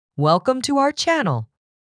Welcome to our channel.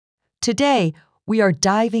 Today, we are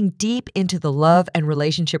diving deep into the love and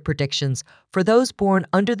relationship predictions for those born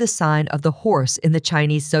under the sign of the horse in the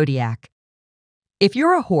Chinese Zodiac. If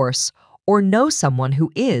you're a horse or know someone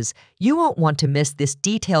who is, you won't want to miss this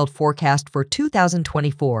detailed forecast for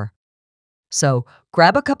 2024. So,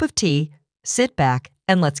 grab a cup of tea, sit back,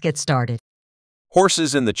 and let's get started.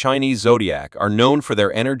 Horses in the Chinese Zodiac are known for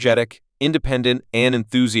their energetic, independent, and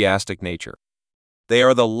enthusiastic nature. They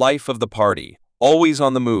are the life of the party, always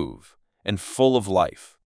on the move, and full of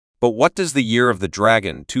life. But what does the Year of the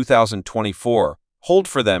Dragon 2024 hold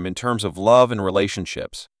for them in terms of love and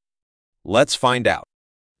relationships? Let's find out.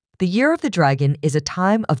 The Year of the Dragon is a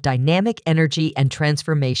time of dynamic energy and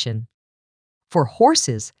transformation. For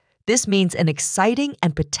horses, this means an exciting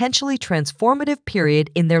and potentially transformative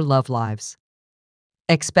period in their love lives.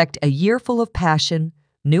 Expect a year full of passion,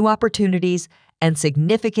 new opportunities, and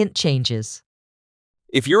significant changes.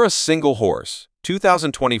 If you're a single horse,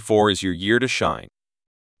 2024 is your year to shine.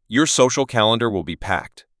 Your social calendar will be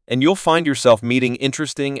packed, and you'll find yourself meeting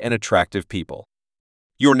interesting and attractive people.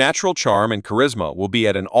 Your natural charm and charisma will be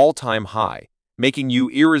at an all-time high, making you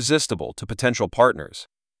irresistible to potential partners.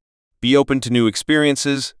 Be open to new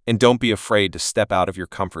experiences, and don't be afraid to step out of your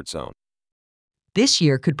comfort zone. This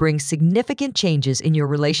year could bring significant changes in your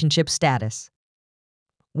relationship status.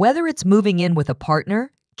 Whether it's moving in with a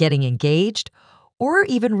partner, getting engaged, or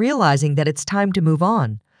even realizing that it's time to move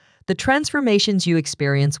on, the transformations you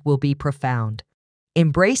experience will be profound.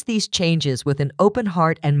 Embrace these changes with an open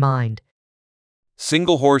heart and mind.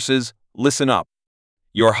 Single horses, listen up.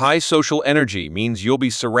 Your high social energy means you'll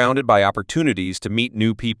be surrounded by opportunities to meet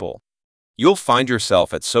new people. You'll find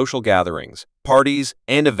yourself at social gatherings, parties,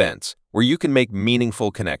 and events where you can make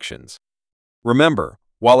meaningful connections. Remember,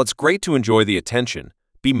 while it's great to enjoy the attention,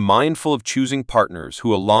 be mindful of choosing partners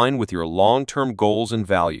who align with your long-term goals and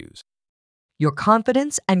values. Your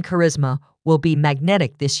confidence and charisma will be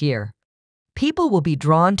magnetic this year. People will be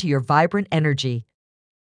drawn to your vibrant energy.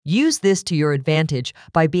 Use this to your advantage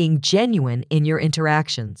by being genuine in your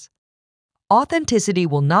interactions. Authenticity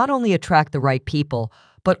will not only attract the right people,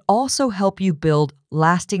 but also help you build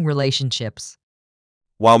lasting relationships.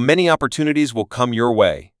 While many opportunities will come your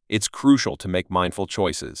way, it's crucial to make mindful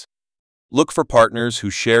choices. Look for partners who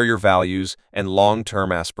share your values and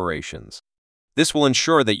long-term aspirations. This will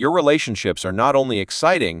ensure that your relationships are not only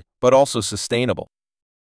exciting, but also sustainable.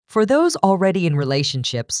 For those already in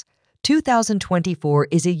relationships, 2024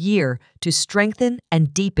 is a year to strengthen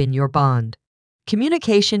and deepen your bond.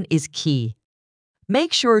 Communication is key.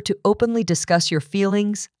 Make sure to openly discuss your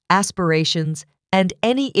feelings, aspirations, and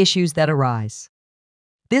any issues that arise.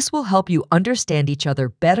 This will help you understand each other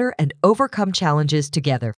better and overcome challenges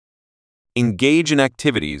together. Engage in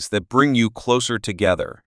activities that bring you closer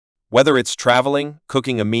together. Whether it's traveling,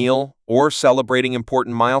 cooking a meal, or celebrating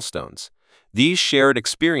important milestones, these shared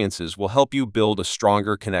experiences will help you build a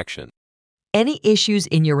stronger connection. Any issues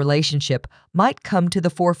in your relationship might come to the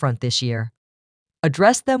forefront this year.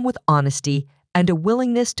 Address them with honesty and a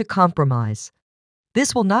willingness to compromise.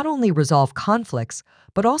 This will not only resolve conflicts,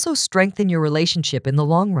 but also strengthen your relationship in the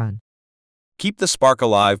long run. Keep the spark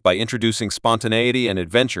alive by introducing spontaneity and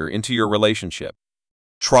adventure into your relationship.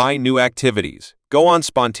 Try new activities, go on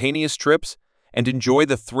spontaneous trips, and enjoy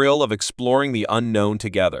the thrill of exploring the unknown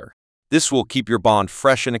together. This will keep your bond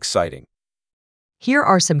fresh and exciting. Here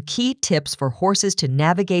are some key tips for horses to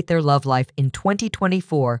navigate their love life in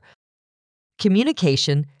 2024.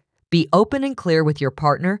 Communication. Be open and clear with your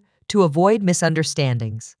partner to avoid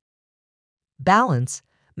misunderstandings. Balance.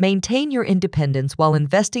 Maintain your independence while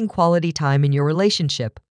investing quality time in your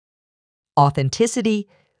relationship. Authenticity.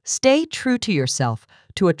 Stay true to yourself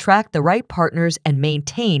to attract the right partners and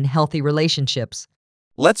maintain healthy relationships.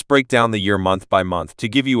 Let's break down the year month by month to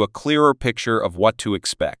give you a clearer picture of what to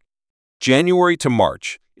expect. January to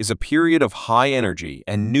March is a period of high energy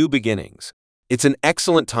and new beginnings. It's an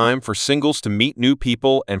excellent time for singles to meet new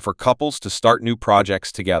people and for couples to start new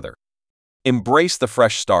projects together. Embrace the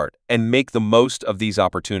fresh start and make the most of these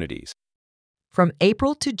opportunities. From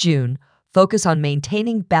April to June, focus on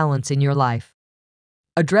maintaining balance in your life.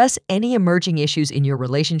 Address any emerging issues in your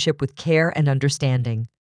relationship with care and understanding.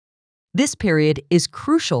 This period is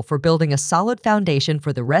crucial for building a solid foundation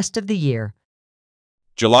for the rest of the year.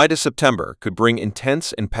 July to September could bring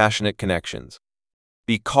intense and passionate connections.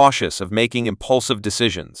 Be cautious of making impulsive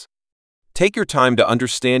decisions. Take your time to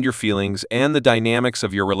understand your feelings and the dynamics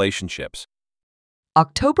of your relationships.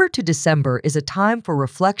 October to December is a time for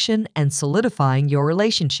reflection and solidifying your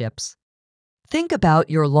relationships. Think about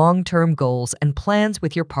your long-term goals and plans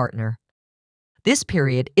with your partner. This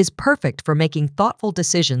period is perfect for making thoughtful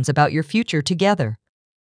decisions about your future together.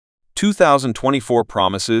 2024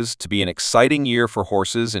 promises to be an exciting year for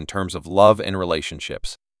horses in terms of love and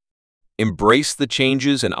relationships. Embrace the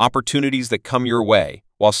changes and opportunities that come your way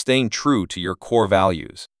while staying true to your core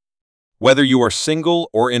values. Whether you are single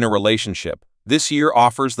or in a relationship, this year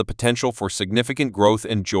offers the potential for significant growth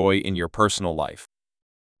and joy in your personal life.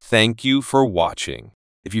 Thank you for watching.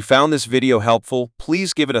 If you found this video helpful,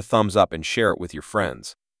 please give it a thumbs up and share it with your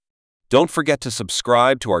friends. Don't forget to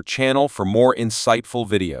subscribe to our channel for more insightful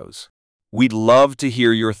videos. We'd love to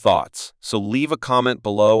hear your thoughts, so leave a comment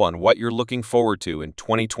below on what you're looking forward to in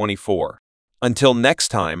 2024. Until next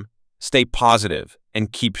time, stay positive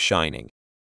and keep shining.